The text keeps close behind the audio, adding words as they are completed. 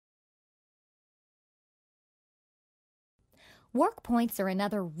Work points are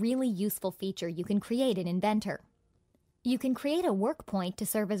another really useful feature you can create in Inventor. You can create a work point to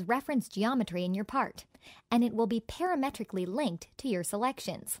serve as reference geometry in your part, and it will be parametrically linked to your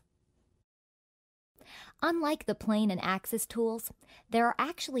selections. Unlike the plane and axis tools, there are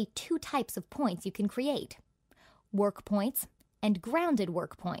actually two types of points you can create: work points and grounded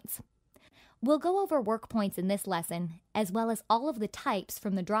work points. We'll go over work points in this lesson, as well as all of the types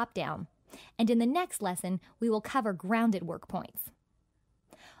from the drop-down, and in the next lesson, we will cover grounded work points.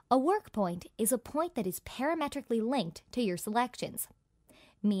 A work point is a point that is parametrically linked to your selections,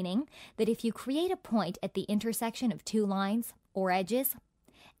 meaning that if you create a point at the intersection of two lines or edges,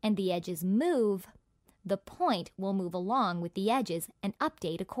 and the edges move, the point will move along with the edges and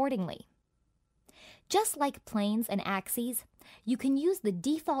update accordingly. Just like planes and axes, you can use the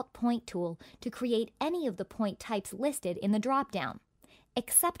default point tool to create any of the point types listed in the drop-down,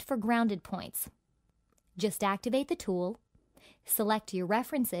 except for grounded points. Just activate the tool, select your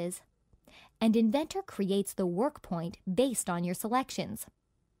references, and Inventor creates the work point based on your selections.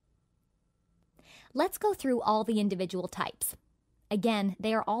 Let's go through all the individual types. Again,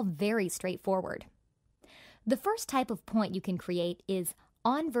 they are all very straightforward. The first type of point you can create is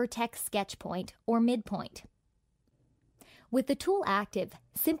on-vertex sketch point or midpoint. With the tool active,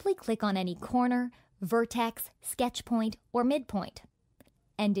 simply click on any corner, vertex, sketch point, or midpoint,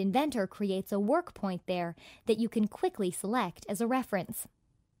 and Inventor creates a work point there that you can quickly select as a reference.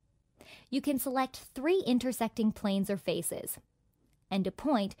 You can select 3 intersecting planes or faces, and a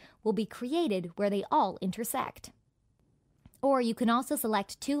point will be created where they all intersect. Or you can also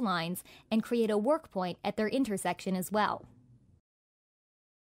select 2 lines and create a work point at their intersection as well.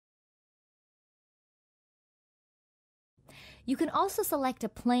 You can also select a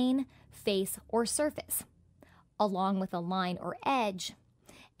plane, face, or surface, along with a line or edge,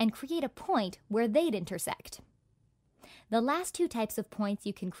 and create a point where they'd intersect. The last 2 types of points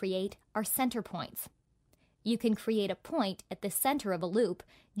you can create are center points. You can create a point at the center of a loop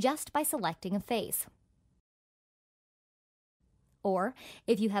just by selecting a face. Or,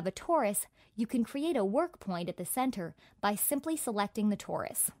 if you have a torus, you can create a work point at the center by simply selecting the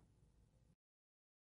torus.